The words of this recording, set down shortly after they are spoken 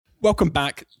Welcome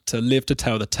back to Live to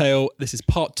Tell the Tale. This is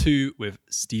part 2 with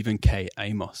Stephen K.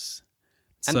 Amos.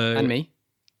 And me.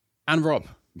 And Rob.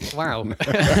 Wow.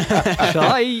 Shall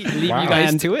I leave you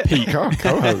guys to it? Pete,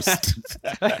 co-host.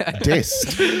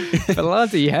 Dissed.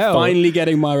 Bloody hell. Finally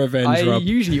getting my revenge, Rob. I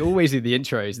usually always do the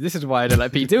intros. This is why I don't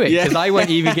let Pete do it, because I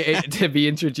won't even get it to be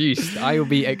introduced. I will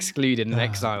be excluded and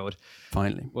exiled.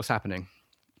 Finally. What's happening?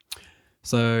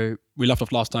 So we left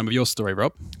off last time with your story,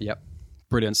 Rob. Yep.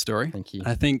 Brilliant story. Thank you.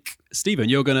 I think, Stephen,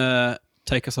 you're going to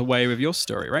take us away with your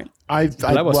story, right?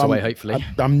 Blow us away, hopefully.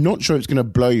 I'm not sure it's going to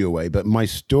blow you away, but my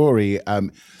story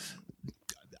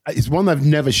is one I've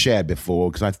never shared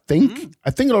before because I think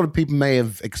a lot of people may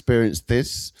have experienced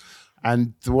this,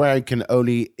 and the way I can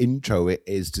only intro it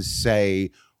is to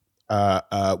say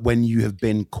when you have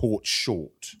been caught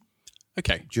short.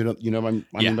 Okay. Do you know what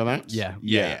I mean by that?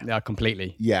 Yeah,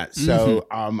 completely. Yeah. So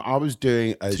I was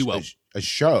doing a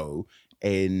show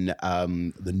in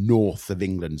the north of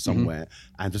England somewhere,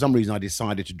 and for some reason I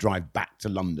decided to drive back to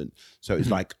London. So it was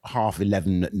like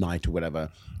 11:30 at night or whatever,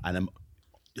 and I'm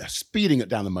speeding it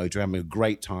down the motorway, having a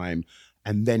great time,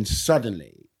 and then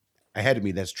suddenly ahead of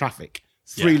me there's traffic,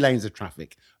 3 lanes of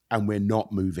traffic, and we're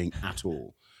not moving at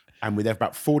all, and we're there for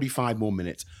about 45 more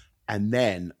minutes, and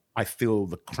then I feel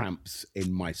the cramps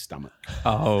in my stomach.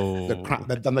 Oh.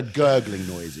 The gurgling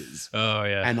noises. Oh,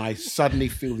 yeah. And I suddenly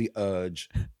feel the urge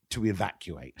to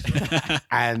evacuate.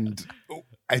 And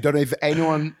I don't know if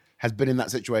anyone has been in that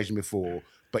situation before,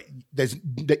 but there's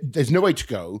no way to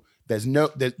go.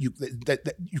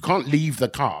 You can't leave the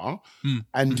car,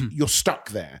 and you're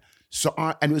stuck there. So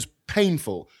and it was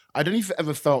painful. I don't know if you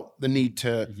ever felt the need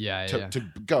to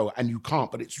go, and you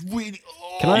can't, but it's really...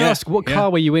 Can I ask, what car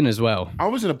were you in as well? I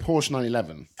was in a Porsche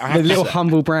 911. The little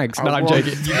humble brags. No, I'm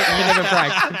joking. You never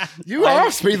brag. You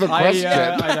asked me the question.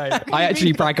 I know. I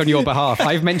actually brag on your behalf.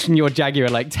 I've mentioned your Jaguar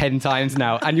like 10 times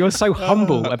now, and you're so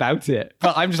humble about it.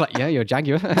 But I'm just like, yeah, your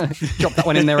Jaguar. Drop that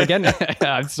one in there again.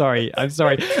 I'm sorry.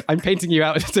 I'm painting you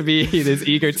out to be this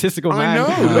egotistical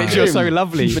man, which you're so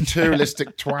lovely.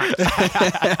 Materialistic twat.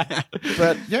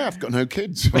 But yeah, I've got no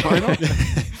kids. Why not?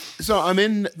 So I'm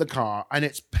in the car and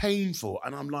it's painful,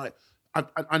 and I'm like,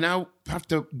 I now have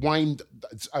to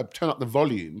turn up the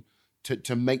volume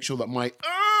to make sure that my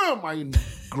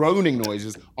groaning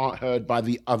noises aren't heard by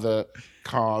the other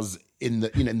cars in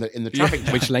the traffic.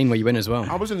 Which lane were you in as well?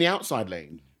 I was in the outside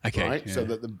lane. Okay, right. Yeah. So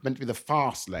that meant to be the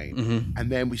fast lane,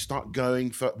 and then we start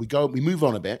going we move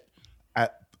on a bit. I'm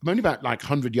only about like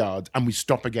 100 yards, and we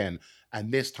stop again. And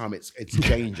this time it's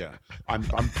danger. I'm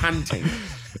panting,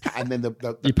 and then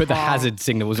you put the hazard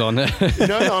signals on. No,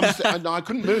 I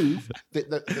couldn't move.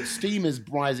 The steam is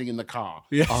rising in the car,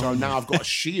 so now I've got a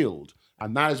shield,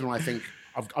 and that is when I think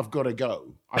I've got to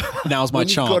go. Now's my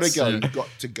chance. You've got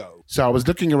to go. So I was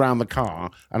looking around the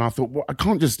car, and I thought, well, I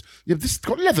can't just. This has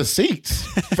got leather seats,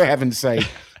 for heaven's sake.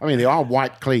 I mean, they are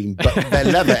white clean, but they're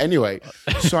leather anyway.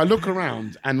 So I look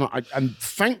around, and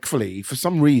thankfully, for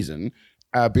some reason,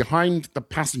 behind the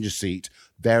passenger seat,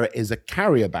 there is a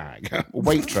carrier bag,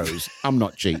 Waitrose. I'm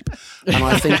not cheap. And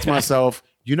I think to myself,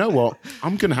 you know what?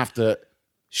 I'm going to have to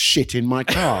shit in my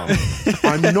car.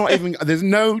 There's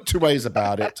no two ways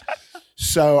about it.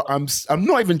 So I'm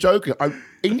not even joking. I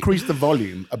increased the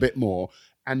volume a bit more,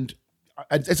 and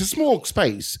it's a small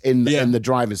space in the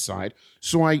driver's side.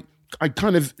 So I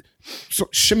kind of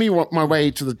shimmy my way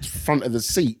to the front of the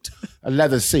seat, a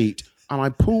leather seat, and I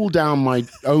pull down my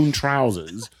own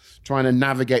trousers, trying to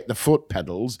navigate the foot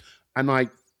pedals, and I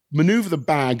maneuver the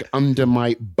bag under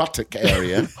my buttock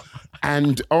area.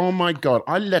 And oh my God,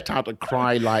 I let out a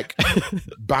cry like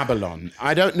Babylon.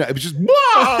 I don't know. It was just,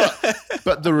 wah!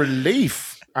 But the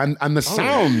relief and the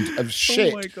sound of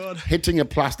shit hitting a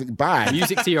plastic bag.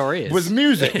 Music to your ears. Was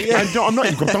music. I'm not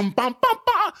even bum, bum, bum,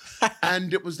 bum.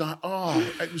 And it was like,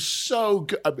 it was so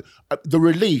good. The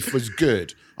relief was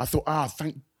good. I thought,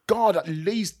 thank God, at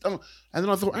least. And then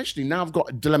I thought, actually, now I've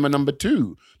got dilemma number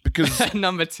 2 because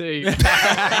number 2.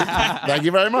 Thank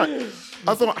you very much.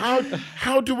 I thought,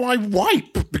 how do I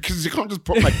wipe? Because you can't just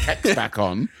put my text back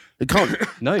on. You can't.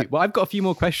 No. Well, I've got a few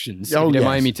more questions. If you don't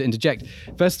mind me to interject.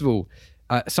 First of all,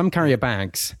 some carrier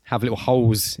bags have little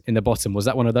holes in the bottom. Was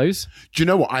that one of those? Do you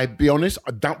know what? I'd be honest,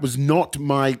 that was not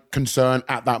my concern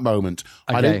at that moment.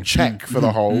 Okay. I didn't check for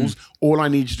the holes. All I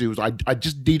needed to do was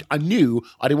I knew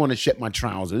I didn't want to shit my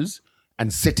trousers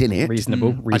and sit in it.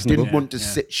 Reasonable. I didn't want to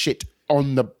shit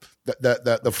on the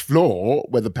floor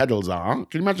where the pedals are.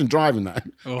 Can you imagine driving that?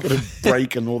 Got a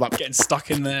brake and all that. Getting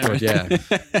stuck in there. God, yeah.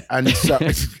 And so,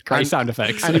 great sound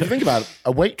effects. And if you think about it,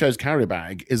 a Waitrose carrier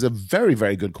bag is a very,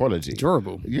 very good quality.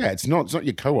 Durable. Yeah, it's not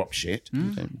your co-op shit.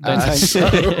 Don't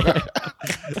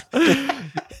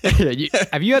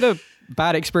Have you had a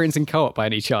bad experience in Co-op by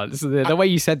any chance? The way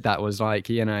you said that was like,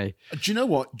 Do you know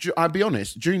what? I'll be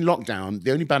honest. During lockdown,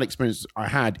 the only bad experience I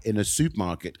had in a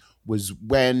supermarket was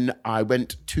when I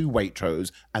went to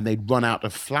Waitrose and they'd run out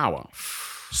of flour.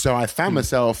 So I found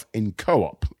myself in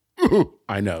Co-op.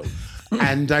 I know.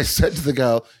 And I said to the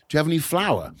girl, do you have any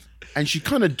flour? And she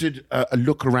kind of did a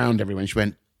look around everyone. She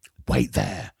went, wait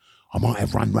there. I might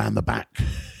have run round the back.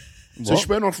 So she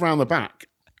went off round the back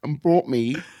and brought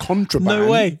me contraband. No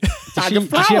way. Did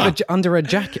she have it under her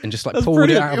jacket and just like pulled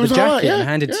brilliant. it out It of was the jacket hard, yeah, and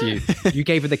handed it to you? You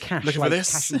gave her the cash, Look for like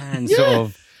this. cash in hand, sort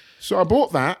of. So I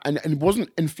bought that, and it wasn't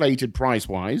inflated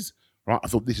price-wise, right? I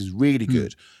thought, this is really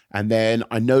good. And then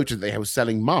I noted they were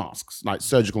selling masks, like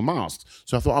surgical masks.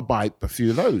 So I thought I'd buy a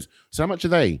few of those. So how much are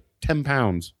they?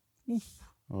 £10.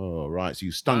 Oh, right. So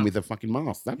you stung me with a fucking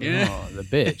mask. That Yeah. Oh, the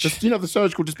bitch. Just, the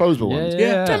surgical disposable ones.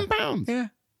 Yeah. £10. Yeah.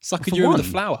 Suckered For you in with the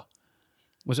one? flour.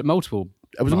 Was it multiple?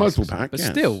 It was a masks? multiple pack, But yes.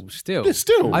 still. Yeah,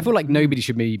 still. I feel like nobody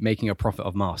should be making a profit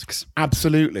of masks.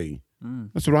 Absolutely.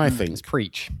 That's what I think. It's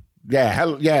preach. Yeah,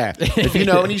 hell yeah. If you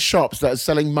know any shops that are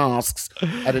selling masks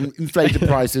at inflated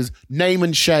prices, name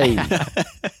and shame.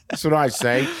 That's what I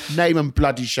say. Name and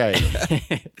bloody shame.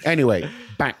 Anyway,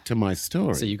 back to my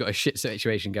story. So you've got a shit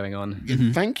situation going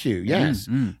on. Thank you. Yes.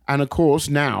 And of course,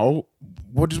 now,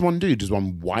 what does one do? Does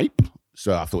one wipe?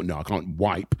 So I thought, no, I can't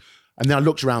wipe. And then I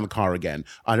looked around the car again.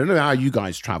 I don't know how you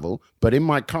guys travel, but in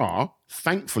my car,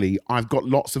 thankfully, I've got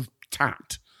lots of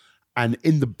tat. And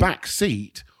in the back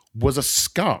seat was a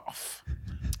scarf,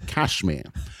 cashmere.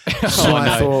 So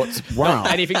I thought, wow,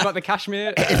 Anything but the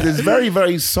cashmere? it is very,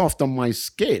 very soft on my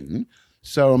skin.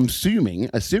 So I'm assuming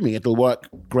it'll work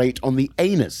great on the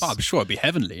anus. Oh, I'm sure it'd be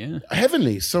heavenly, yeah.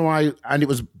 Heavenly. And it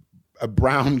was a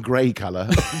brown grey colour.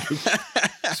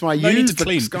 So I No need used to the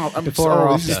clean. scarf. Before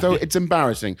or This is after? it's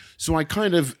embarrassing. So I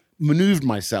kind of maneuvered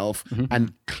myself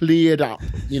and cleared up,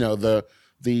 the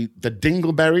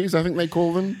dingleberries, I think they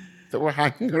call them, that were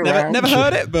hanging around. Never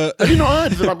heard it, but Have you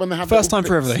not heard? Like when they have First little time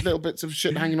for bits- everything. Little bits of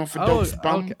shit hanging off a dog's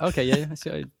bum. okay, yeah. I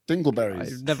see.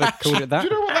 Dingleberries. I've never called it that. Do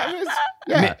you know what that is?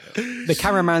 Yeah. The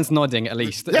cameraman's nodding at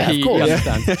least. Yeah, he of course.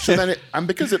 understands. So then,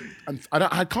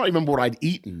 I can't remember what I'd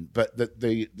eaten, but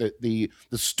the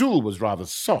stool was rather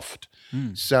soft,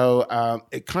 so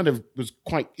it kind of was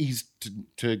quite easy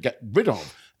to get rid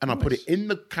of. And I put it in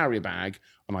the carrier bag,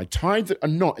 and I tied a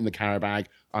knot in the carrier bag,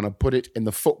 and I put it in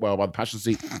the footwell by the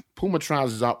passenger seat. Pulled my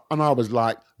trousers up, and I was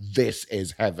like, "This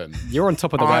is heaven." You're on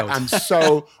top of the I world. am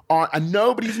so, and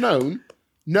nobody's known.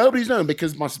 Nobody's known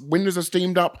because my windows are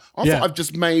steamed up. I Yeah. thought I've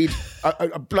just made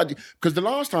a bloody... Because the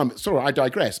last time... Sorry, I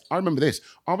digress. I remember this.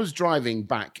 I was driving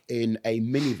back in a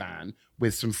minivan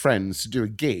with some friends to do a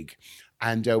gig.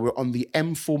 And we're on the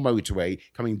M4 motorway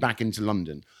coming back into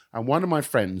London. And one of my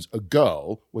friends, a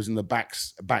girl, was in the back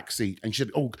seat. And she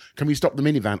said, oh, can we stop the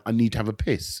minivan? I need to have a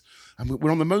piss. And we're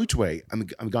on the motorway. And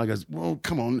the guy goes, well,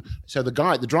 come on. So the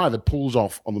driver pulls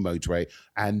off on the motorway.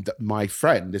 And my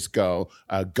friend, this girl,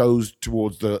 goes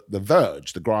towards the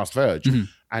verge, the grass verge.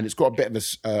 And it's got a bit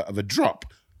of a drop.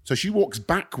 So she walks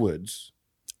backwards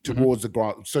towards the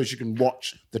grass so she can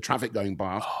watch the traffic going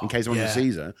past in case anyone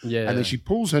sees her. Yeah. And then she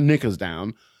pulls her knickers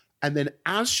down. And then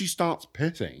as she starts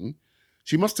pissing,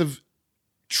 she must have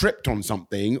tripped on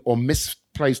something or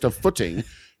misplaced her footing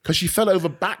because she fell over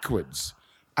backwards.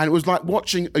 And it was like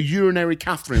watching a urinary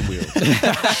Catherine wheel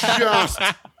just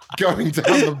going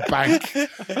down the bank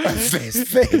of this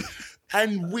thing.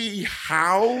 And we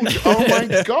howled. Oh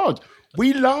my God.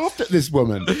 We laughed at this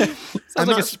woman. Sounds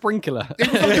like a sprinkler.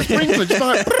 It was like a sprinkler, just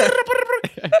like...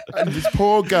 And this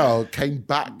poor girl came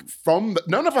back from...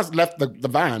 None of us left the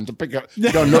van to pick up,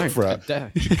 go and look for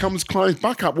her. She climbs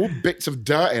back up, all bits of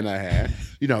dirt in her hair,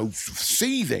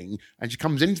 seething, and she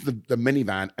comes into the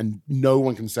minivan and no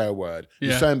one can say a word.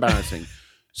 It's so embarrassing.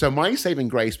 So my saving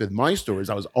grace with my story is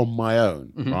I was on my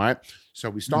own, right? So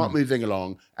we start moving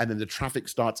along and then the traffic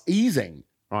starts easing,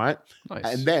 right? Nice.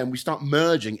 And then we start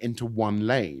merging into one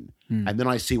lane. And then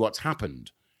I see what's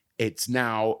happened. It's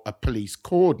now a police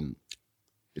cordon.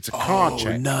 It's a car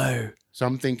check. No. So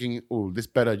I'm thinking, oh, this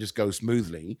better just go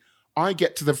smoothly. I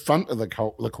get to the front of the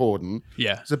cordon.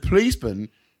 Yeah. The policeman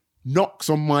knocks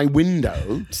on my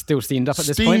window, Still steamed up at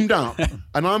this point. steamed up,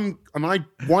 and I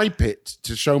wipe it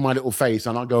to show my little face,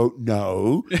 and I go,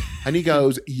 no. And he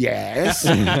goes, yes.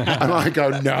 And I go,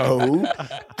 no.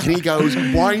 And he goes,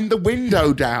 wind the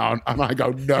window down. And I go,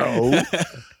 no.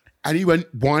 And he went,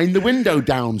 wind the window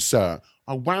down, sir.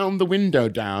 I wound the window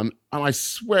down, and I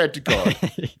swear to God,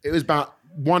 it was about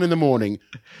 1 a.m.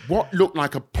 What looked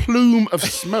like a plume of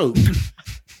smoke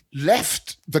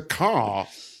left the car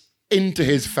into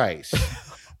his face.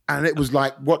 And it was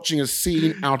like watching a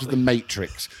scene out of The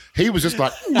Matrix. He was just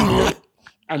like,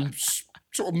 and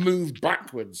sort of moved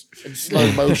backwards in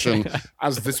slow motion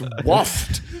as this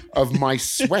waft of my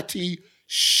sweaty,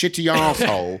 shitty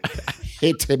asshole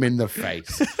hit him in the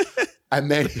face.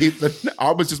 And then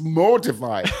I was just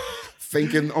mortified,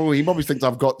 thinking, oh, he probably thinks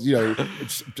I've got,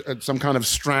 some kind of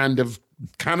strand of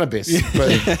cannabis.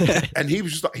 And he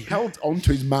was just like, he held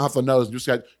onto his mouth and nose and just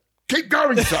said, keep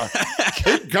going, sir.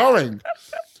 Keep going.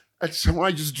 And so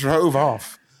I just drove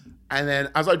off. And then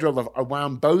as I drove off, I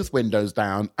wound both windows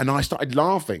down and I started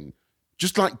laughing,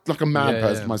 just like a mad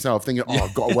person myself, thinking, oh,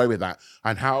 I've got away with that.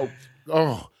 And how,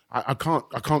 I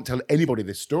can't tell anybody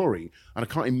this story. And I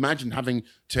can't imagine having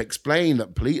to explain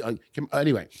that police,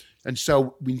 anyway. And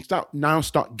so we start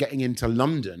getting into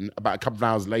London about a couple of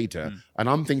hours later. And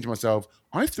I'm thinking to myself,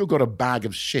 I've still got a bag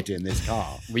of shit in this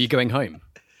car. Were you going home?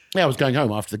 Yeah, I was going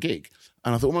home after the gig.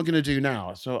 And I thought, what am I going to do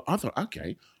now? So I thought,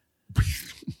 okay.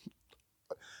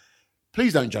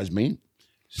 Please don't judge me.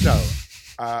 So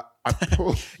I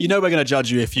pull. We're going to judge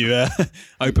you if you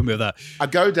open with that. I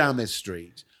go down this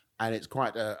street, and it's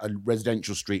quite a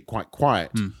residential street, quite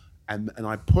quiet. And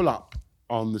I pull up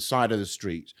on the side of the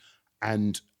street,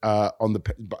 and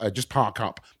just park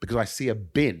up because I see a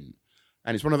bin,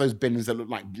 and it's one of those bins that look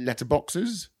like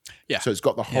letterboxes. Yeah. So it's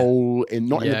got the hole in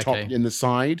the top, in the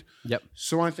side. Yep.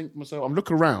 So I think to myself, I'm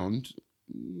looking around,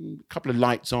 a couple of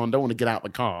lights on, don't want to get out the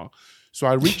car. So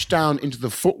I reach down into the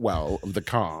footwell of the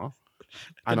car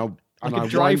and I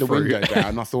wind the window down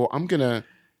and I thought, I'm going to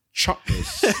chuck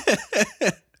this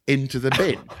into the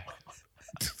bin.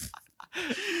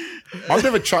 I've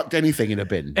never chucked anything in a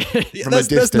bin from a distance.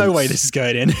 There's no way this is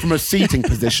going in. From a seating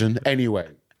position anyway.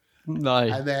 No,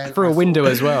 And then through a window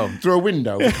as well. Through a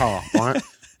window of the car, right?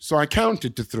 So I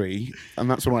counted to 3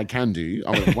 and that's what I can do.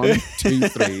 I went 1, 2,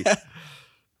 3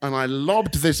 and I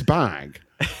lobbed this bag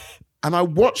and I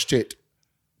watched it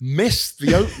miss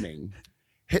the opening,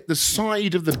 hit the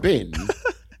side of the bin,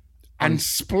 and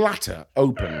splatter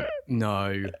open.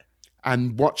 No.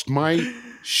 And watched my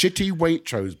shitty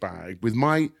Waitrose bag with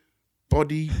my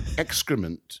body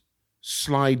excrement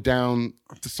slide down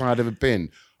the side of a bin.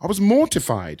 I was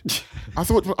mortified. I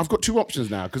thought, I've got 2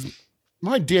 options now because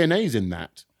my DNA's in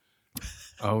that.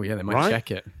 Oh, yeah, they might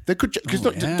check it. They could, because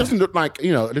it doesn't look like,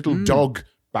 a little dog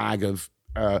bag of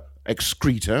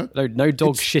excreta. No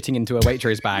dog shitting into a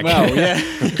Waitrose bag. Well, yeah.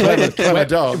 clever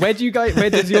dog. Where do you go? Where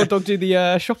does your dog do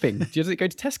the shopping? Does it go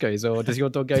to Tesco's or does your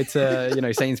dog go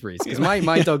to Sainsbury's? Because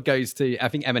my dog goes to I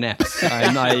think M&S.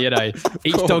 And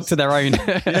each dog to their own.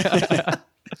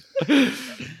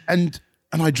 and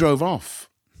I drove off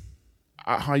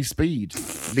at high speed,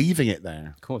 leaving it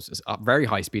there. Of course, it's up very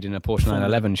high speed in a Porsche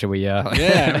 911. Shall we?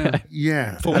 Yeah.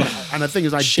 Yeah. And the thing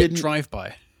is, I Shit didn't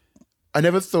drive-by. I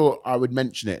never thought I would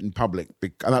mention it in public,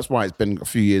 and that's why it's been a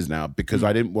few years now, because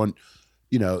I didn't want,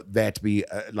 there to be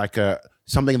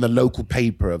something in the local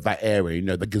paper of that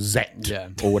area, the Gazette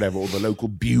or whatever, or the local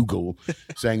Bugle,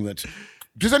 saying that,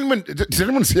 does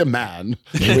anyone see a man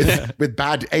with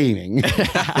bad aiming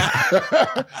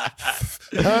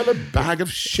hurl a bag of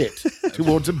shit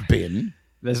towards a bin?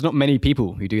 There's not many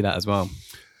people who do that as well.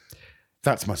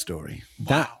 That's my story.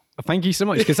 Thank you so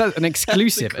much, because that's an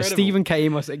exclusive, a Stephen K.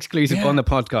 Amos exclusive on the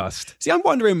podcast. See, I'm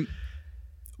wondering,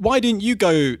 why didn't you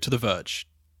go to The Verge?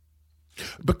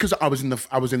 Because I was in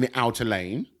the outer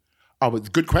lane.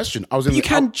 Good question. You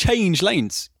can change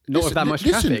lanes. Not with that much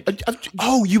traffic.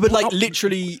 You would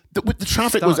literally... The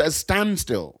traffic was at a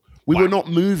standstill. We were not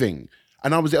moving.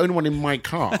 And I was the only one in my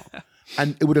car.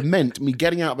 And it would have meant me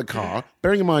getting out of the car,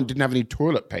 bearing in mind I didn't have any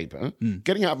toilet paper,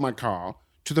 getting out of my car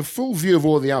to the full view of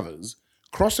all the others,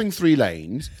 crossing 3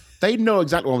 lanes. They'd know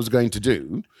exactly what I was going to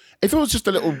do. If it was just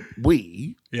a little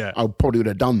wee, I probably would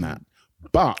have done that.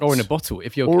 But or in a bottle.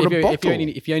 If you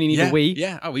only need a wee,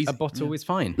 a bottle is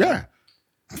fine. Yeah.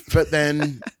 But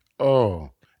then,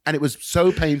 and it was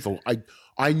so painful.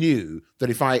 I knew that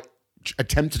if I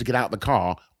attempted to get out of the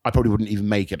car, I probably wouldn't even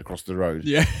make it across the road.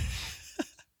 Yeah.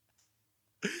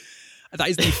 That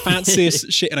is the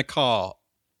fanciest shit in a car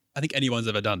I think anyone's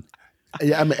ever done.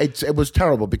 Yeah, I mean, it was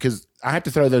terrible because I had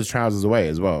to throw those trousers away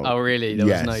as well. Oh, really? There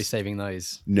was no saving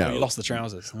those. No, you lost the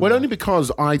trousers. Well, only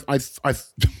because I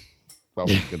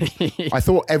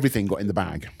thought everything got in the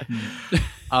bag.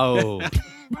 Oh,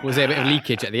 was there a bit of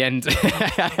leakage at the end?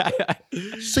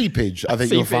 Seepage, I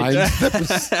think you'll find.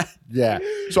 Yeah.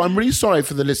 So I'm really sorry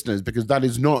for the listeners because that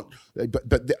is not.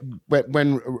 But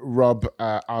when Rob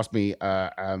asked me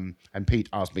and Pete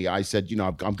asked me, I said,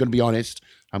 I'm going to be honest.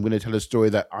 I'm going to tell a story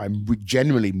that I'm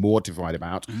genuinely mortified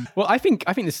about. Well, I think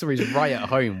this story is right at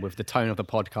home with the tone of the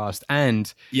podcast,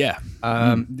 and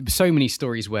so many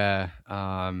stories where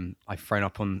I've thrown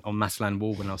up on Massaland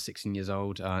Wall when I was 16 years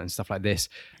old and stuff like this.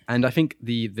 And I think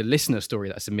the listener story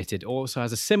that's submitted also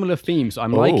has a similar theme. So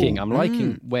I'm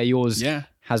liking where yours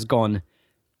has gone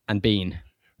and been.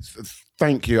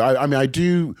 Thank you.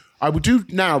 I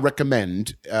would now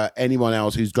recommend anyone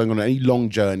else who's going on any long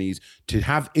journeys to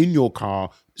have in your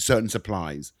car certain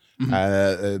supplies.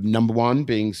 Number one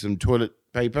being some toilet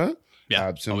paper,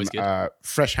 some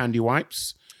fresh handy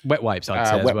wipes, wet wipes. I'd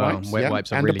say as well. Wet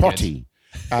wipes are and really a potty.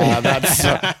 That's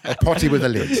a potty with a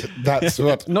lid. That's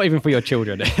what. Not even for your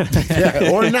children. Or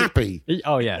a nappy.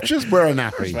 Oh yeah. Just wear a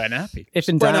nappy. Just wear a nappy. If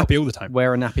in wear doubt, a nappy all the time.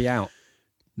 Wear a nappy out.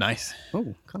 Nice. Oh,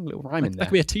 kind of a little rhyme in there. That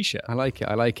could be a t-shirt. I like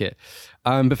it.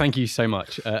 But thank you so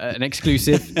much. An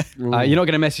exclusive. You're not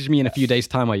going to message me in a few days'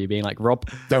 time, are you? Being like, Rob,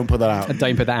 don't put that out.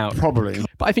 Don't put that out. Probably.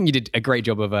 But I think you did a great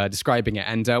job of describing it.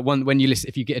 And when you listen,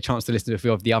 if you get a chance to listen to a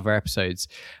few of the other episodes,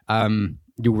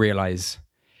 you'll realize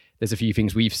there's a few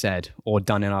things we've said or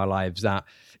done in our lives that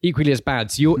equally as bad.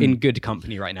 So you're in good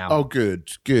company right now. Oh, good.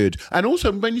 And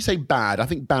also, when you say bad, I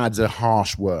think bad's a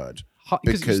harsh word.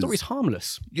 Because the story's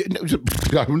harmless. I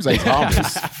wouldn't say it's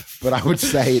harmless, but I would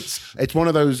say it's one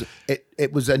of those.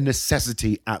 It was a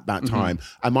necessity at that time.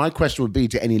 And my question would be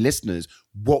to any listeners: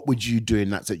 what would you do in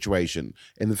that situation?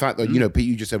 In the fact that Pete,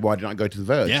 you just said, "Why didn't I go to the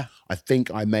Verge?" Yeah, I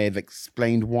think I may have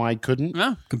explained why I couldn't.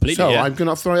 No, completely. So I'm going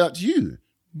to throw that to you.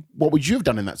 What would you have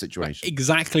done in that situation?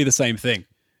 Exactly the same thing.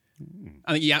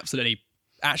 I think you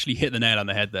actually hit the nail on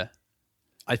the head there.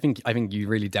 I think you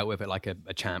really dealt with it like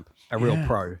a champ, a real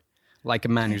pro. Like a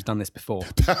man who's done this before.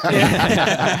 What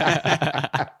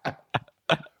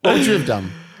would you have done?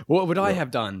 What would I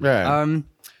have done? Yeah.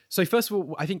 So first of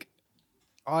all, I think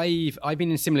I've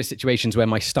been in similar situations where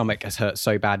my stomach has hurt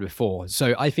so bad before.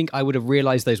 So I think I would have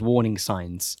realized those warning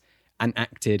signs and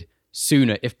acted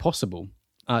sooner if possible.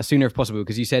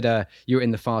 Because you said you were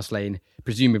in the fast lane,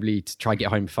 presumably to try and get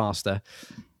home faster.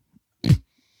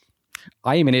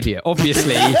 I am an idiot.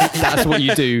 Obviously, that's what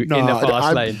you do in the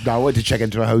fast lane. I wanted to check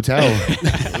into a hotel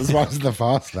as well as the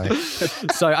fast lane.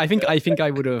 So I think I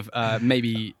would have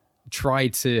maybe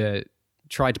tried to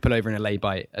pull over in a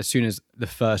lay-by as soon as the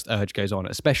first urge goes on,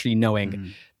 especially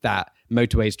knowing that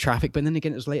motorways traffic. But then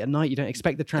again, it was late at night. You don't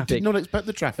expect the traffic. I did not expect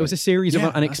the traffic. It was a series of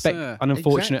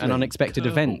unfortunate and unexpected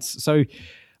events. So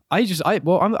I'm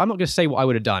not going to say what I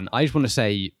would have done. I just want to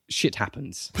say shit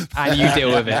happens and you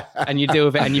deal with it and you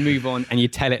move on and you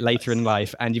tell it later in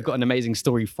life and you've got an amazing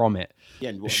story from it.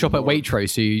 Yeah, shop at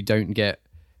Waitrose so you don't get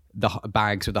the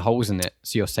bags with the holes in it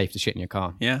so you're safe to shit in your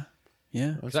car. Yeah.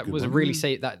 Yeah. That was really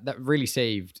that really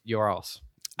saved your ass.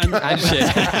 And shit.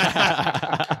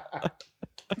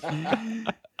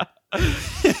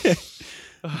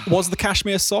 Was the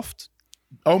cashmere soft?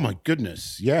 Oh my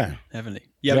goodness! Yeah, heavenly.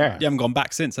 You haven't gone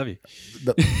back since, have you?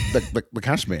 The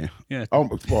cashmere. Yeah. Oh,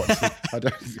 what? I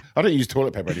don't use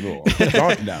toilet paper anymore.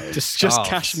 God no. Just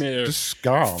cashmere. Just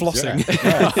scarves. Flossing.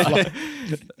 Yeah.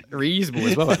 Reusable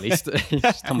as well, at least.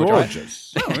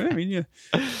 Gorgeous. Oh, I mean, yeah.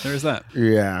 There is that.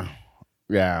 Yeah.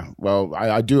 Yeah. Well,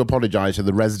 I do apologise to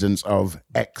the residents of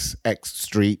XX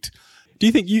Street. Do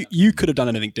you think you could have done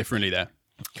anything differently there?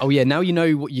 Oh yeah. Now you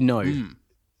know what you know.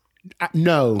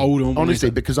 No,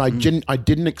 honestly, because I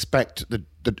didn't expect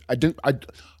I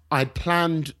had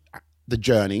planned the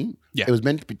journey. Yeah. It was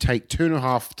meant to take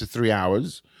 2.5 to 3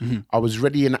 hours. I was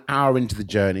ready an hour into the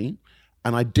journey,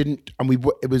 and I didn't. And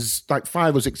it was like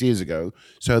 5 or 6 years ago.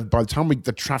 So by the time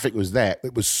the traffic was there,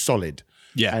 it was solid.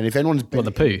 Yeah. And if anyone's been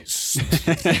the poo.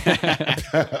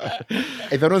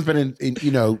 If anyone's been in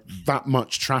that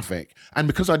much traffic, and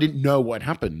because I didn't know what had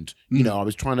happened, I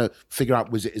was trying to figure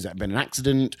out is that been an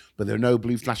accident? But there were no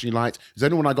blue flashing lights. It's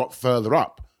only when I got further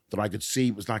up that I could see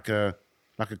it was like a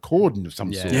cordon of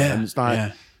some sort. Yeah. And it's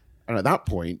like, and at that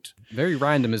point, very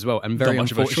random as well, and very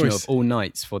unfortunate of all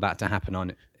nights for that to happen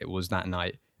on it was that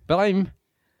night. But I'm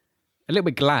a little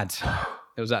bit glad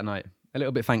it was that night. A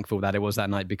little bit thankful that it was that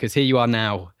night because here you are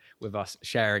now with us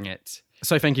sharing it.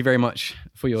 So thank you very much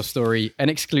for your story. An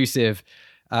exclusive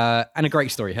and a great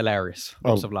story. Hilarious.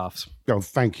 Lots of laughs. Oh,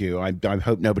 thank you. I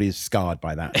hope nobody is scarred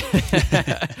by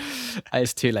that.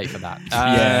 It's too late for that.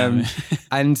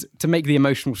 And to make the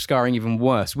emotional scarring even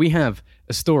worse, we have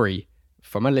a story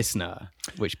from a listener,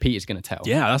 which Pete is going to tell.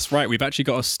 Yeah, that's right. We've actually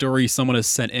got a story someone has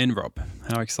sent in, Rob.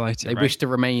 How exciting. They wish to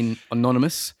remain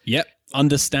anonymous. Yep,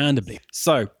 understandably.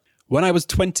 So, when I was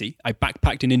 20, I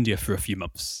backpacked in India for a few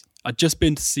months. I'd just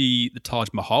been to see the Taj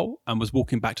Mahal and was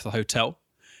walking back to the hotel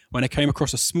when I came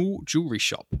across a small jewelry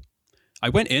shop. I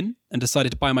went in and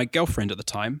decided to buy my girlfriend at the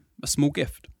time a small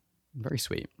gift. Very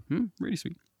sweet. Really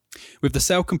sweet. With the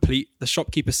sale complete, the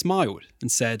shopkeeper smiled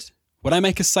and said, "When I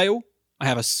make a sale, I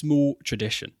have a small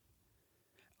tradition."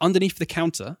 Underneath the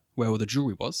counter, where all the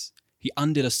jewelry was, he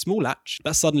undid a small latch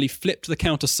that suddenly flipped the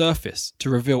counter surface to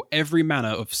reveal every manner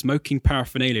of smoking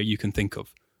paraphernalia you can think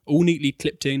of, all neatly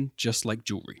clipped in just like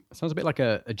jewelry. Sounds a bit like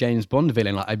a James Bond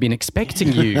villain. Like, I've been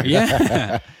expecting you.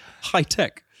 Yeah, high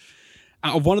tech.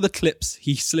 Out of one of the clips,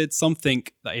 he slid something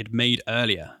that he had made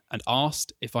earlier and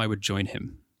asked if I would join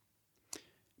him.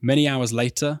 Many hours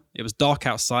later, it was dark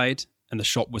outside and the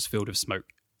shop was filled with smoke.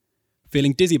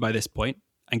 Feeling dizzy by this point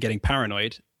and getting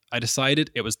paranoid, I decided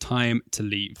it was time to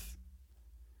leave.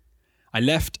 I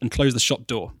left and closed the shop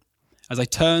door. As I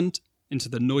turned into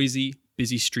the noisy,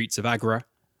 busy streets of Agra,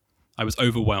 I was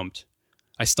overwhelmed.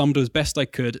 I stumbled as best I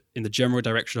could in the general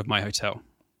direction of my hotel.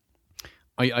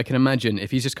 I can imagine if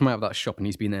he's just come out of that shop and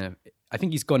he's been there. I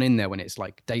think he's gone in there when it's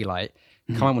like daylight,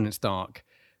 come out when it's dark.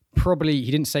 Probably, he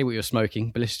didn't say what you're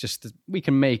smoking, but we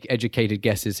can make educated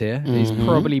guesses here. He's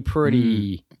probably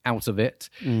pretty out of it.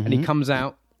 And he comes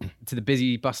out to the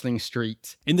busy, bustling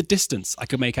street. In the distance, I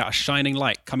could make out a shining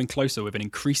light coming closer with an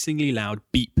increasingly loud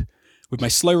beep. With my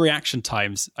slow reaction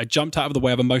times, I jumped out of the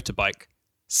way of a motorbike,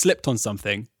 slipped on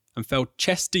something, and fell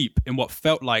chest deep in what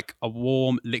felt like a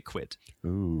warm liquid.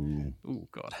 Ooh. Oh,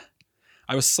 God.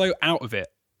 I was so out of it,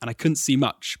 and I couldn't see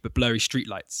much but blurry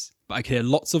streetlights. But I could hear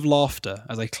lots of laughter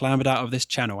as I clambered out of this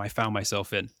channel I found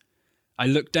myself in. I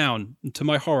looked down, and to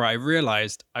my horror, I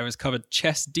realized I was covered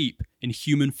chest deep in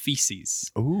human feces.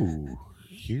 Ooh,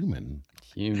 human.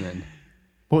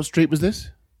 What street was this?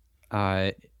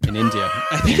 In India.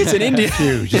 I think it's in India.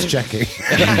 Phew, just checking.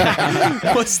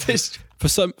 What's this? For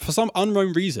some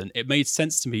unknown reason, it made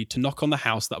sense to me to knock on the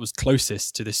house that was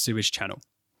closest to this sewage channel.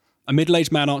 A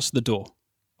middle-aged man answered the door.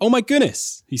 "Oh my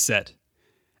goodness," he said.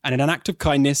 And in an act of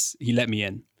kindness, he let me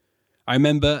in. I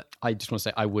remember... I just want to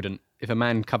say I wouldn't. If a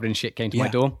man covered in shit came to my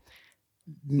door,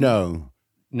 No.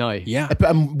 Yeah.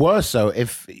 And worse so,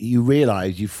 if you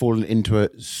realise you've fallen into a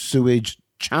sewage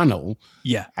channel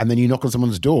Yeah. and then you knock on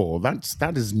someone's door,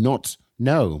 that is not...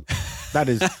 No.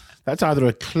 That's either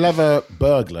a clever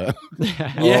burglar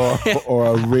or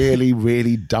a really,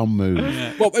 really dumb move.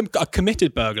 Yeah. Well, a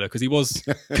committed burglar, because he was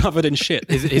covered in shit.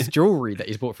 his jewelry that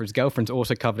he's bought for his girlfriend's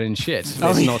also covered in shit.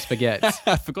 Let's not forget.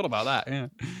 I forgot about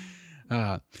that,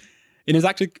 yeah. In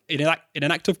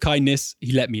an act of kindness,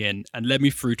 he let me in and led me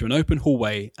through to an open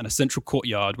hallway and a central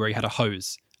courtyard where he had a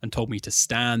hose and told me to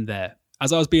stand there.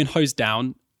 As I was being hosed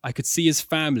down, I could see his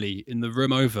family in the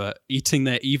room over eating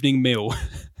their evening meal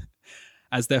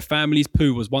as their family's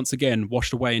poo was once again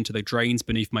washed away into the drains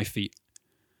beneath my feet.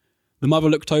 The mother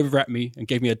looked over at me and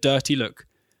gave me a dirty look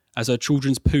as her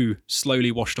children's poo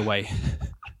slowly washed away.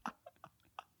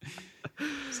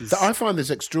 I find this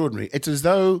extraordinary. It's as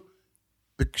though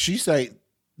she say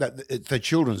that it's the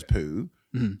children's poo,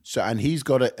 and he's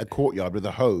got a courtyard with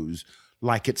a hose,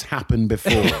 like it's happened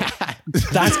before.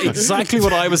 That's exactly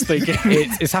what I was thinking.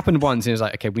 It's happened once, and it's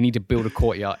like, okay, we need to build a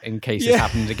courtyard in case it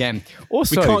happens again.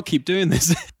 Also, We can't keep doing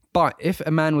this. but if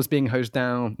a man was being hosed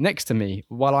down next to me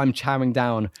while I'm chowing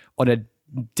down on a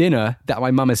dinner that my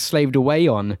mum has slaved away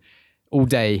on all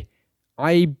day,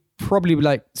 I probably be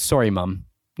like, "Sorry, mum,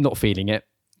 not feeling it."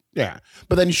 Yeah,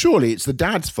 but then surely it's the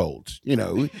dad's fault. You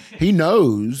know, he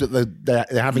knows that they're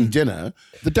having dinner.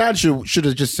 The dad should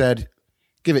have just said,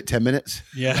 "Give it 10 minutes."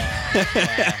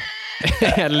 Yeah.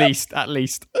 at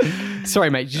least. Sorry,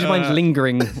 mate. Do you mind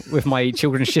lingering with my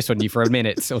children's shit on you for a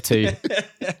minute or two?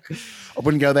 I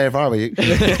wouldn't go there if I were you.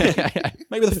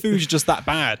 Maybe the food's just that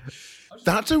bad.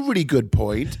 That's a really good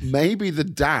point. Maybe the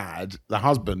dad, the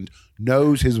husband,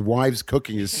 knows his wife's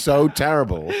cooking is so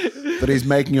terrible that he's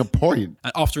making a point.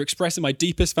 And after expressing my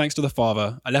deepest thanks to the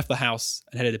father, I left the house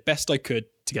and headed the best I could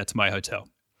to get to my hotel.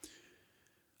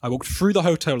 I walked through the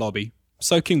hotel lobby,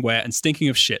 soaking wet and stinking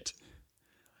of shit.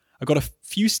 I got a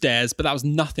few stairs, but that was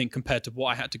nothing compared to what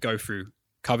I had to go through,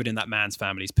 covered in that man's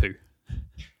family's poo.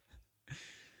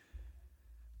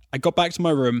 I got back to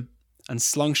my room and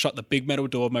slung shut the big metal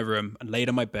door of my room and laid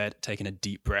on my bed, taking a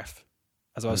deep breath.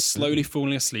 As I was slowly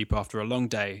falling asleep after a long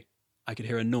day, I could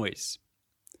hear a noise.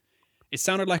 It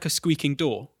sounded like a squeaking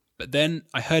door, but then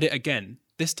I heard it again,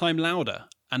 this time louder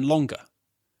and longer.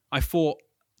 I thought,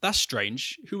 that's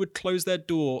strange. Who would close their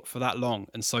door for that long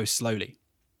and so slowly?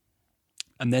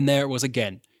 And then there it was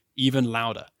again, even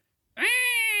louder.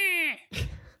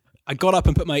 I got up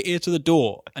and put my ear to the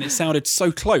door, and it sounded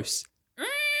so close.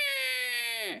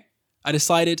 I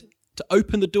decided to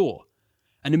open the door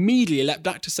and immediately leapt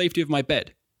back to safety of my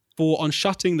bed, for on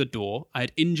shutting the door, I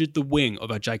had injured the wing of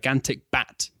a gigantic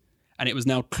bat, and it was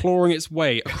now clawing its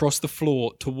way across the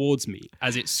floor towards me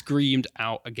as it screamed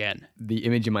out again. The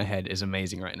image in my head is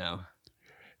amazing right now.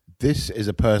 This is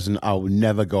a person I will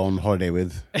never go on holiday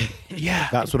with. Yeah.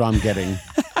 That's what I'm getting.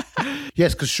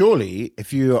 Yes, because surely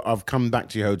if you have come back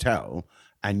to your hotel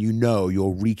and you know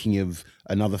you're reeking of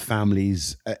another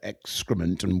family's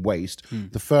excrement and waste,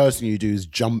 the first thing you do is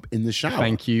jump in the shower.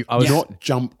 Thank you. I was not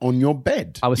jump on your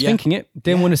bed. I was thinking it,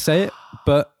 didn't want to say it,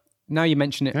 but now you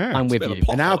mention it, I'm with a bit of you. a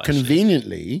plot And now, hole, actually.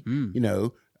 conveniently,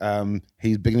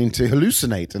 he's beginning to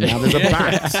hallucinate, and now there's a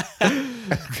bat.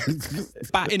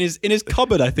 Bat in his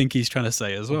cupboard, I think he's trying to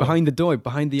say as well. Behind the door,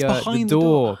 behind the behind the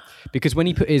door. Because when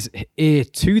he put his ear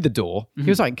to the door, he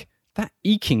was like, that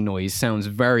eking noise sounds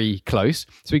very close.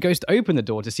 So he goes to open the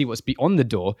door to see what's beyond the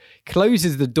door,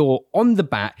 closes the door on the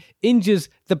bat, injures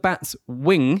the bat's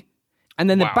wing, and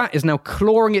then the bat is now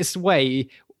clawing its way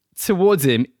towards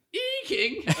him,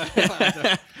 eking.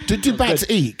 Do bats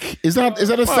eek? Is that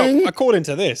a thing? According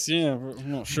to this, yeah,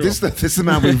 I'm not sure. This is the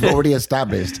man we've already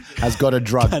established has got a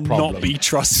drug Cannot problem. be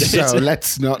trusted. So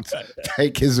let's not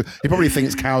take his. He probably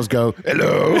thinks cows go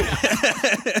hello.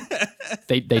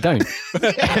 They don't.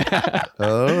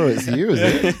 Oh, it's you, is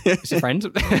it? It's your friend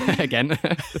again.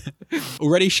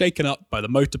 Already shaken up by the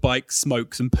motorbike,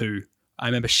 smokes, and poo, I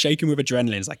remember shaking with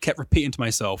adrenaline as I kept repeating to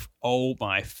myself, "Oh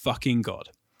my fucking God."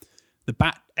 The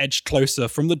bat edged closer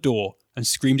from the door and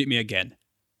screamed at me again.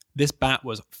 This bat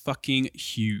was fucking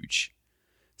huge.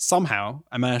 Somehow,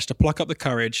 I managed to pluck up the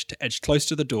courage to edge close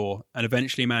to the door and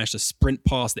eventually managed to sprint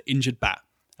past the injured bat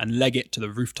and leg it to the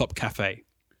rooftop cafe.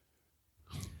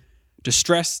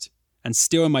 Distressed and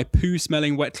still in my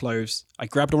poo-smelling wet clothes, I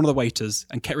grabbed one of the waiters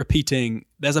and kept repeating,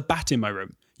 "There's a bat in my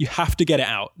room. You have to get it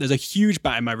out. There's a huge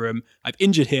bat in my room. I've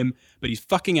injured him, but he's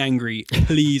fucking angry.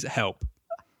 Please help."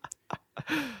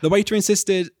 The waiter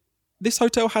insisted, "This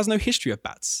hotel has no history of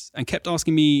bats," and kept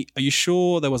asking me, "Are you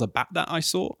sure there was a bat that I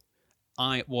saw?"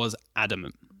 I was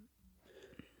adamant.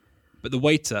 But the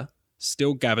waiter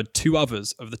still gathered 2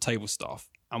 others of the table staff,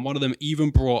 and one of them even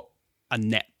brought a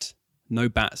net. No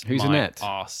bats. Who's a my net?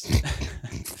 Arse.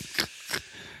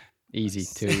 Easy,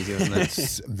 too easy, wasn't it?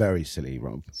 It's very silly,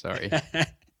 Rob. Sorry.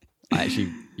 I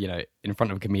actually, in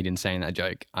front of a comedian saying that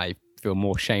joke, I feel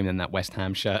more shame than that West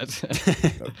Ham shirt.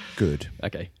 Good.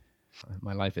 Okay.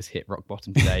 My life has hit rock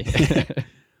bottom today.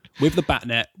 With the bat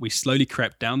net, we slowly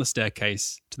crept down the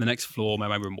staircase to the next floor where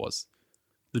my room was.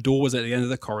 The door was at the end of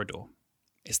the corridor.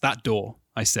 "It's that door,"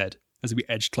 I said, as we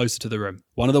edged closer to the room.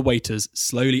 One of the waiters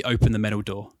slowly opened the metal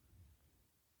door.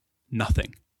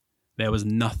 Nothing. There was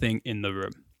nothing in the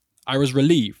room. I was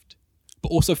relieved, but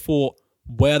also thought,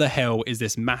 where the hell is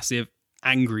this massive,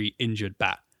 angry, injured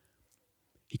bat?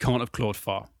 He can't have clawed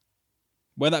far.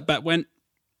 Where that bat went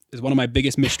is one of my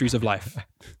biggest mysteries of life.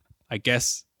 I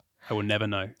guess I will never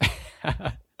know.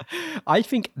 I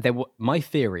think my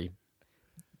theory,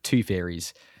 2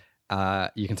 theories.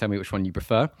 You can tell me which one you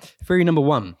prefer. Theory number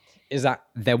 1 is that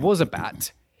there was a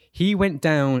bat. He went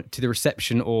down to the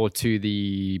reception or to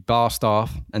the bar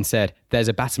staff and said, "There's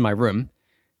a bat in my room."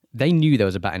 They knew there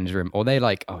was a bat in his room, or they're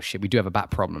like, "Oh shit, we do have a bat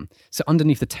problem." So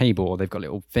underneath the table, they've got a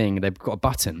little thing, they've got a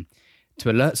button to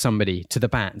alert somebody to the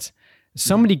bat.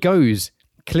 Somebody goes,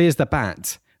 clears the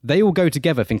bat. They all go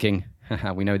together thinking,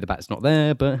 "Haha, we know the bat's not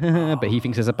there, but but he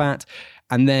thinks there's a bat."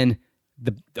 And then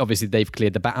obviously they've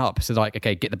cleared the bat up. So they're like,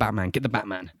 "Okay, get the Batman,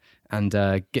 and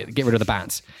get rid of the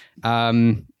bats."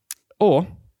 Or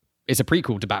it's a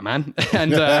prequel to Batman,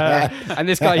 and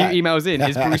this guy who emails in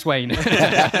is Bruce Wayne.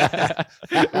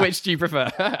 Which do you prefer?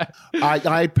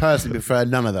 I personally prefer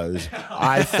none of those.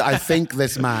 I think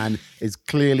this man is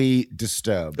clearly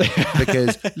disturbed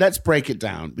because let's break it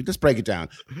down.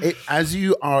 As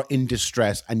you are in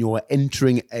distress and you're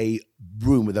entering a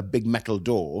room with a big metal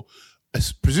door,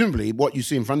 presumably what you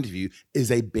see in front of you is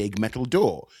a big metal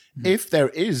door. If there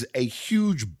is a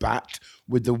huge bat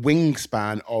with the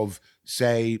wingspan of,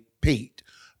 say, Pete,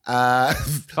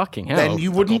 Fucking hell. then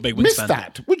you wouldn't big miss wingspan.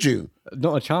 that, would you?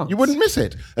 Not a chance. You wouldn't miss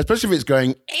it, especially if it's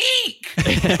going eek,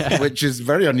 which is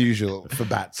very unusual for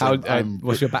bats.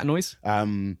 What's your bat noise?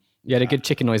 You You had a good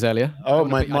chicken noise earlier. my Oh,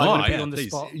 yeah, on the please.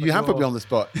 spot. have put me on the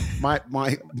spot.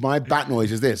 My bat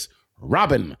noise is this: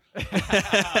 Robin,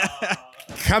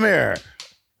 come here.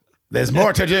 There's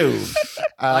more to do.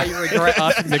 I regret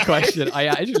asking the question. I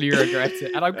actually regret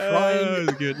it, and I'm crying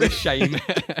with shame.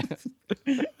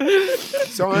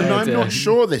 So I'm not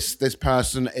sure this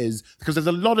person is, because there's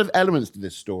a lot of elements to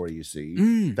this story, you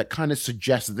see, that kind of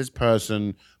suggest that this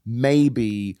person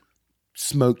maybe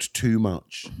smoked too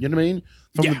much. You know what I mean?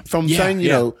 From saying, you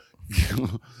know,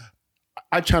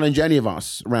 I challenge any of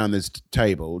us around this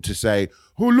table to say,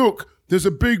 "Oh, look, there's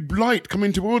a big light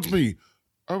coming towards me.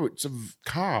 oh, it's a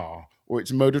car or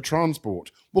it's a mode of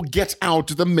transport. Well, get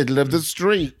out of the middle of the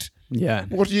street. Yeah.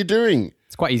 What are you doing?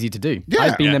 It's quite easy to do. Yeah.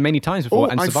 I've been there many times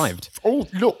before and I've- survived.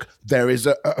 Look, there is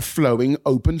a flowing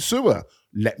open sewer.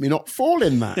 Let me not fall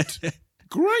in that.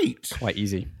 Great. Quite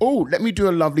easy. Oh, let me do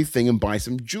a lovely thing and buy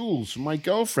some jewels for my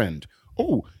girlfriend.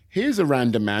 Oh, here's a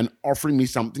random man offering me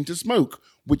something to smoke,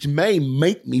 which may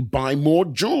make me buy more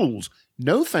jewels.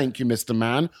 No, thank you, Mr.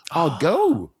 Man. I'll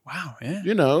go. Wow, yeah.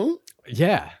 You know,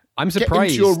 Yeah. I'm get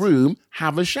surprised. into your room,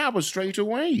 have a shower straight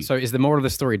away. So is the moral of the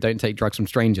story, don't take drugs from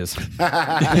strangers?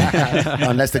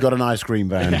 Unless they got an ice cream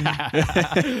van.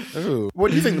 Ooh.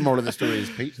 What do you think the moral of the story is,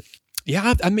 Pete?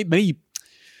 Yeah, I mean, maybe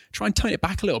try and tone it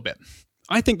back a little bit.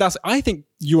 I think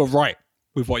you are right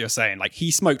with what you're saying. Like,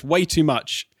 he smoked way too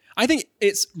much. I think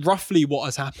it's roughly what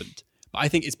has happened, but I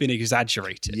think it's been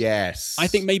exaggerated. Yes. I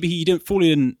think maybe he didn't fall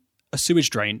in a sewage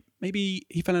drain. Maybe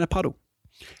he fell in a puddle.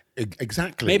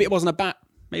 Exactly. Maybe it wasn't a bat.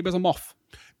 Maybe it was a moth.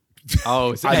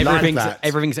 Oh, so I like that.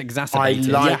 everything's I exacerbated.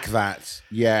 like that.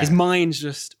 Yeah. His mind's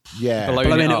just Yeah.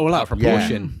 Blowing it up all out up. of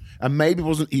proportion. And maybe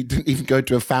he didn't even go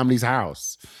to a family's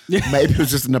house. Maybe it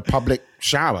was just in a public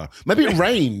shower. Maybe it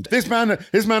rained. This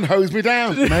man hosed me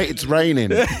down. Mate, it's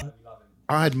raining.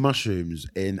 I had mushrooms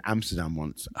in Amsterdam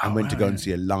once and went to go and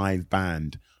see a live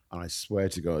band. And I swear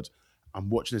to God, I'm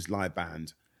watching this live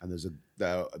band and there's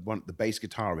the bass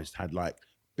guitarist had like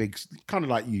big, kind of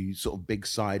like you, sort of big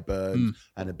sideburns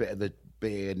and a bit of a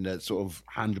beard and a sort of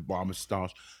handlebar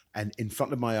moustache. And in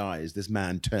front of my eyes, this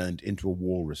man turned into a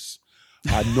walrus.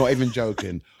 I'm not even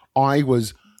joking. I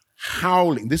was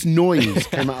howling. This noise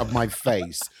came out of my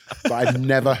face that I've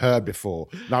never heard before.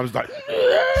 And I was like,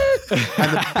 and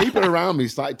the people around me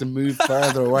started to move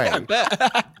further away. And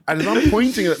as I'm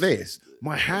pointing at this,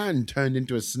 my hand turned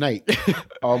into a snake.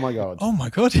 Oh my God. oh my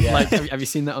god, yeah. Like, have you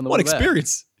seen that on the What wall there?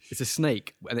 experience? It's a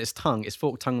snake, and its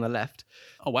forked tongue on the left.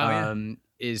 Oh wow, yeah.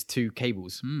 Is two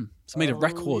cables. It's made of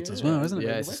records as well, isn't it?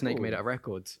 Yeah, it's a snake made out of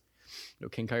records. Little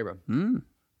king cobra.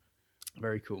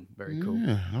 Very cool. Very cool.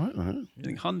 Yeah, I like that. I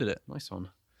think Han did it. Nice one.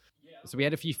 So we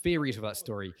had a few theories of that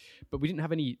story, but we didn't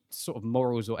have any sort of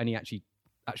morals or any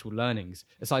actual learnings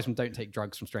aside from don't take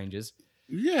drugs from strangers.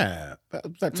 Yeah,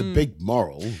 that's a big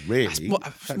moral, really. It's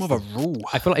more of a rule.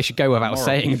 I feel like I should go without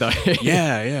saying though.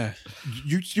 Yeah.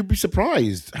 You'd be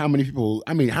surprised how many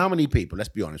people, let's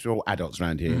be honest, we're all adults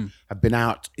around here, have been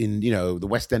out in, the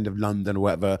West End of London or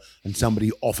whatever, and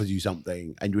somebody offers you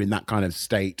something and you're in that kind of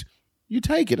state, you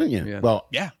take it, don't you? Yeah. Well,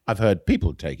 Yeah. I've heard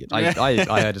people take it. I heard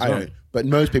as I well. don't, but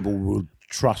most people will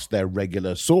trust their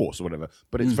regular source or whatever,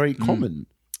 but it's very common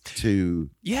to...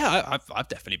 Yeah, I've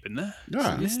definitely been there.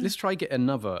 Yeah. Let's try get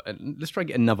another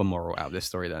moral out of this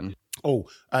story then. Oh,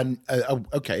 and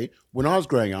okay. When I was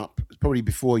growing up, probably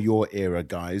before your era,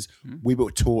 guys, we were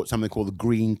taught something called the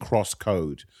Green Cross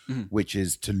Code, which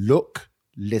is to look,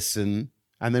 listen,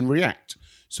 and then react.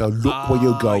 So look where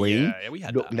you're going, yeah, we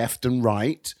had look that. left and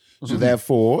right. So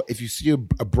therefore, if you see a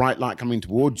bright light coming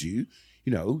towards you,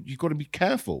 you've got to be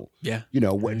careful. Yeah.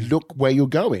 Look where you're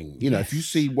going. If you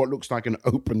see what looks like an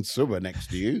open sewer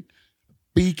next to you,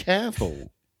 be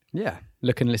careful. Yeah.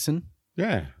 Look and listen.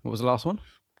 Yeah. What was the last one?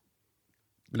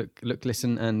 Look,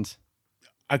 listen, and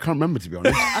I can't remember, to be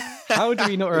honest. how do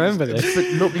we not remember this? But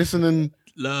look, listen, and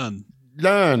Learn.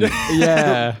 learn.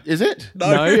 Yeah. Is it?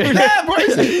 No. Yeah, what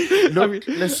is it? Look,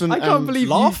 listen, I can't and believe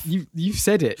laugh. you've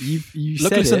said it. You Look,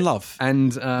 said listen, it. love.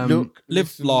 And look, Live,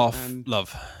 listen, laugh, and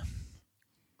love.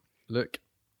 look,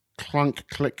 clunk,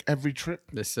 click every trip.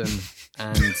 listen,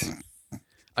 and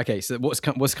okay. So what's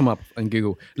come up on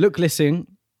Google? Look, listen,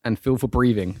 and feel for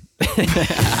breathing.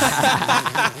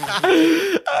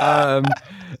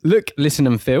 Look, listen,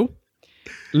 and feel.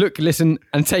 Look, listen,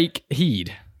 and take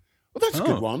heed. Well, that's a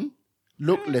good one.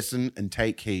 Look, listen, and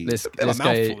take heed. Let's of a mouthful,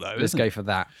 though, let's isn't go for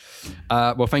that.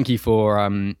 Well, thank you for.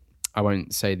 I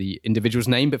won't say the individual's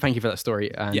name, but thank you for that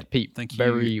story. And Yeah, Pete, thank you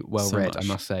very well so read. much. I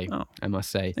must say. Oh. I must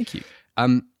say. Thank you.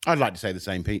 I'd like to say the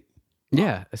same, Pete.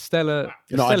 Yeah, a stellar.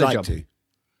 No, I'd like job. to.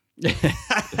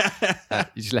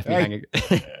 You just left me hanging.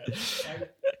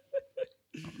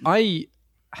 I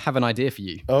have an idea for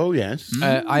you. Oh, yes.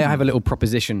 I have a little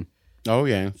proposition. Oh,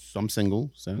 yes. I'm single,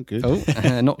 so good.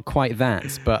 Oh, not quite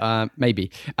that, but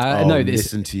maybe. Oh, No, this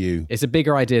listen to you. it's a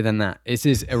bigger idea than that. This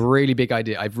is a really big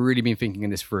idea. I've really been thinking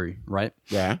this through, right?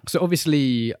 Yeah. So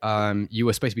obviously, you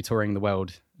were supposed to be touring the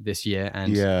world this year,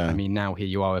 and Yeah. I mean, now here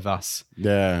you are with us.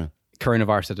 Yeah.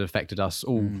 Coronavirus had affected us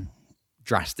all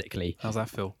drastically. How's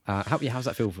that feel? How's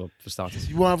that feel for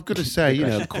starters? Well, I've got to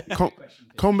say,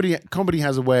 comedy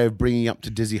has a way of bringing you up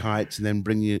to dizzy heights and then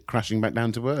bringing you crashing back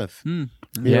down to earth. You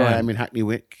know, Yeah. I am in Hackney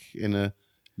Wick in a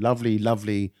lovely,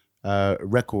 lovely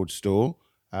record store.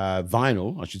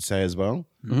 vinyl, I should say as well.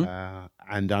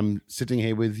 And I'm sitting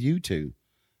here with you two.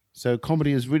 So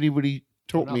comedy has really, really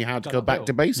taught me how to go back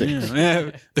to basics.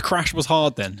 Yeah. The crash was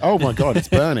hard then. Oh my God, it's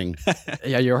burning.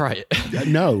 Yeah, you're right.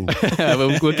 No.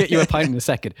 we'll get you a pint in a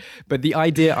second. But the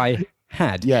idea I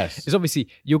had is obviously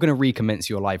you're going to recommence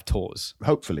your live tours,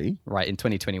 Hopefully. right, in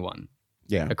 2021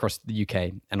 Yeah. across the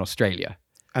UK and Australia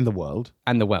And the world.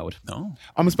 and the world. Oh.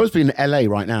 I'm supposed to be in LA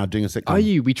right now doing a sitcom. Are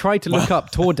you? We tried to look up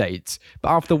tour dates, but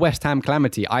after the West Ham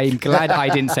calamity, I'm glad I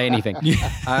didn't say anything.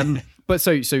 But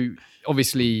so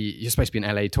obviously you're supposed to be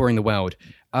in LA touring the world.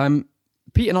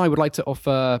 Pete and I would like to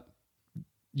offer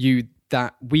you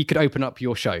that we could open up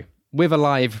your show with a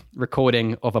live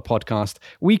recording of a podcast.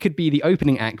 We could be the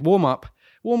opening act, warm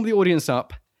the audience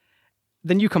up,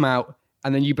 then you come out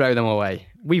and then you blow them away.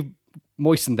 We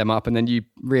moisten them up and then you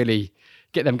really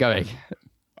get them going.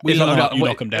 You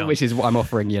knock them down. Which is what I'm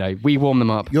offering, We warm them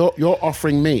up You're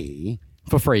offering me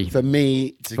for free. for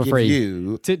me to For give free.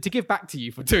 you. To give back to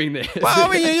you for doing this. Well,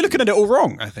 I mean, you're looking at it all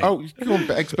wrong, I think. Oh, you want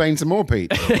to explain some more,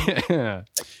 Pete. Explain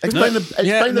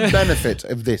the benefit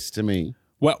of this to me.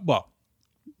 Well.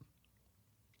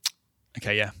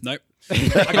 Okay, yeah. No.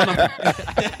 I got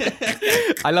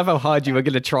nothing. I love how hard you were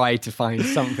going to try to find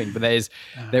something, but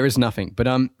there is nothing. But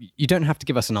you don't have to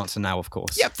give us an answer now, of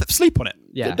course. Yeah, sleep on it.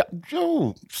 Yeah.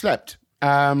 Oh, slept.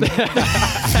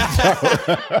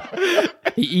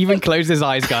 He even closed his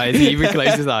eyes, guys. He even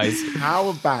closed his eyes. How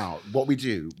about what we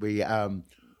do? We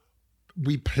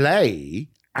play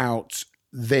out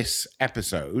this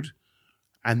episode,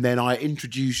 and then I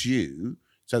introduce you.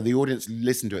 So the audience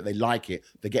listen to it, they like it,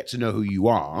 they get to know who you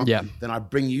are. Yeah. Then I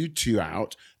bring you two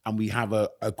out, and we have a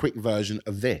quick version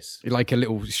of this. Like a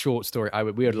little short story.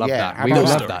 We would love Yeah, that. We how would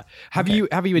about love that?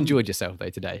 that. Have you enjoyed yourself though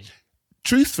today?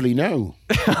 Truthfully, no.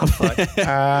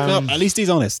 Well, at least he's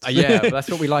honest. Yeah, that's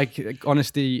what we like.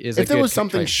 Honesty is. If there was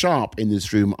something sharp in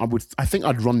this room, I think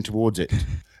I'd run towards it.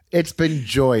 It's been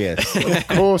joyous. Of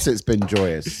course, it's been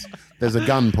joyous. There's a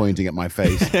gun pointing at my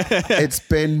face. It's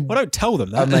been Well, don't tell them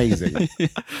that. amazing.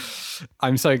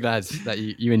 I'm so glad that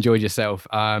you enjoyed yourself.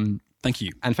 Thank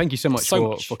you. And thank you so much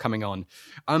for coming on.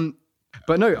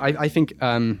 But no, I think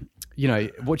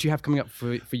what do you have coming up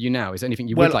for you now? Is there anything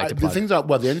you would like to plug?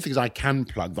 The only things I can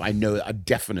plug that I know are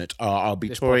definite are I'll be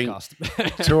touring.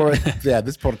 Podcast. touring. Yeah,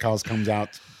 this podcast comes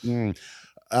out.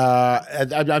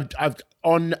 I've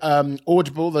on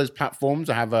Audible, those platforms.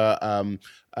 I have a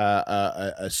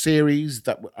series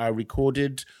that I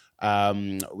recorded,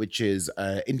 which is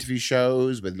interview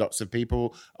shows with lots of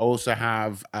people. I also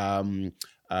have a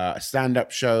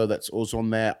stand-up show that's also on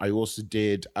there. I also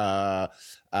did an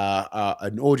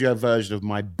audio version of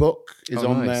my book is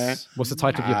on there. What's the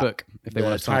title of your book? If they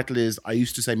want The to title is "I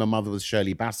Used to Say My Mother Was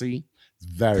Shirley Bassey." It's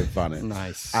very funny.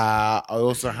 Nice. I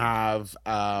also have.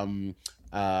 I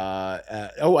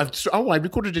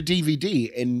recorded a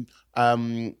DVD in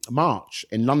March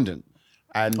in London.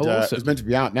 And awesome. it's meant to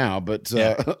be out now, but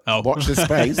Oh. watch this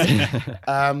space.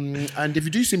 And if you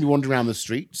do see me wandering around the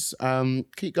streets,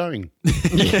 keep going.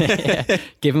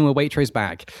 Give him a Waitrose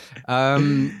bag.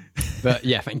 But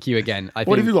yeah, thank you again.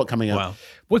 What have you got coming up? Wow.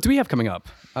 What do we have coming up?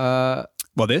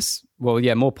 Well, this. Well,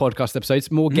 yeah, more podcast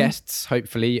episodes, more guests,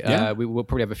 hopefully. Yeah. We will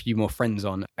probably have a few more friends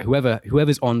on.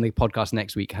 Whoever's on the podcast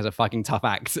next week has a fucking tough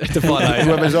act to follow.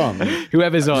 Whoever's on.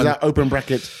 Whoever's Is on. that open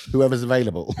bracket? Whoever's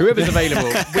available. Whoever's available.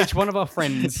 Which one of our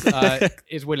friends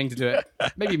is willing to do it?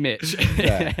 Maybe Mitch.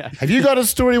 Yeah. Have you got a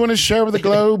story you want to share with the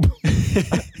globe?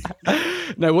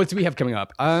 No, what do we have coming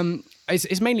up?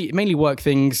 It's mainly work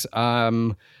things.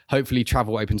 Hopefully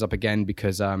travel opens up again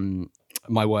because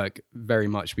my work very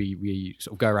much we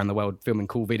sort of go around the world filming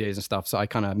cool videos and stuff, so I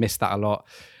kind of miss that a lot.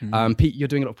 Pete, you're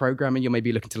doing a lot of programming, you're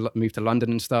maybe looking to move to London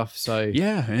and stuff, so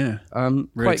Yeah.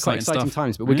 quite exciting stuff.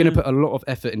 times, but we're going to put a lot of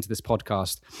effort into this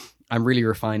podcast and really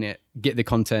refine it, get the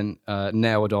content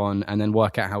nailed on, and then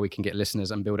work out how we can get listeners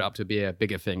and build it up to be a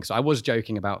bigger thing. So I was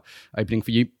joking about opening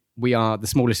for you. We are the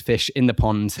smallest fish in the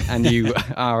pond, and you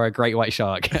are a great white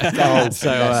shark. Oh,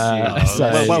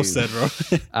 Well said, Rob.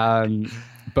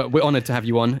 But we're honored to have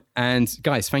you on. And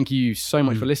guys, thank you so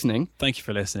much for listening. Thank you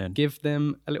for listening. Give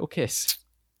them a little kiss.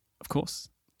 Of course.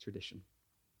 Tradition.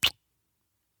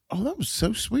 Oh, that was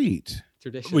so sweet.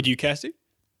 Tradition. Would you, Kirsty?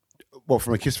 What,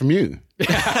 from a kiss from you? Dinner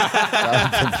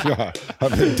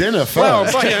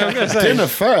first. I'm going to say. Dinner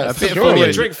first. bit surely.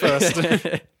 forward. Drink first.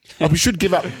 Oh, we should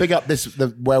big up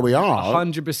where we are.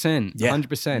 100%. Yeah.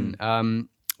 100%.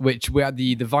 Which we're at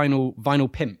the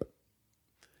vinyl pimp.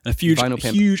 A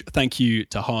huge thank you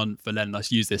to Han for letting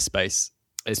us use this space.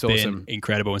 It's been awesome.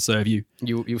 incredible, and so have you.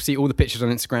 You'll see all the pictures on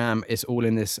Instagram. It's all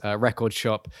in this record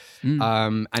shop,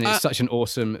 and it's such an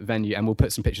awesome venue. And we'll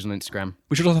put some pictures on Instagram.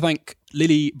 We should also thank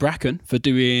Lily Bracken for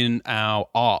doing our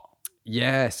art.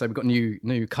 Yeah, so we've got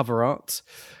new cover art,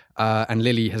 and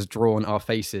Lily has drawn our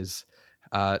faces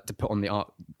to put on the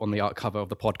art cover of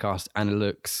the podcast, and it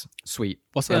looks sweet.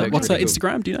 What's her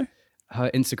Instagram? Do you know? Her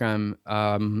Instagram,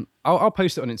 I'll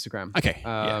post it on Instagram. Okay.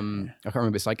 I can't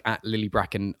remember. It's like at Lily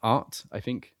Bracken Art, I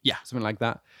think. Yeah. Something like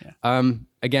that. Yeah.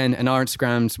 Again, and our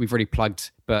Instagrams, we've already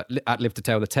plugged, but at Live to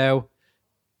Tell the Tale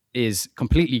is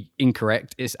completely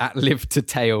incorrect. It's at Live to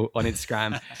Tale on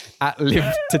Instagram, at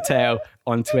Live to Tale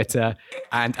on Twitter,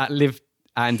 and at Live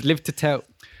to Tell.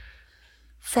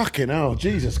 Fucking hell,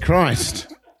 Jesus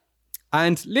Christ.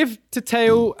 And live to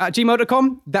tale at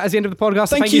gmail.com. That is the end of the podcast.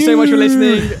 Thank you so much for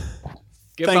listening.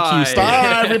 Goodbye. Thank you, Steve.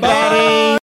 Bye, everybody.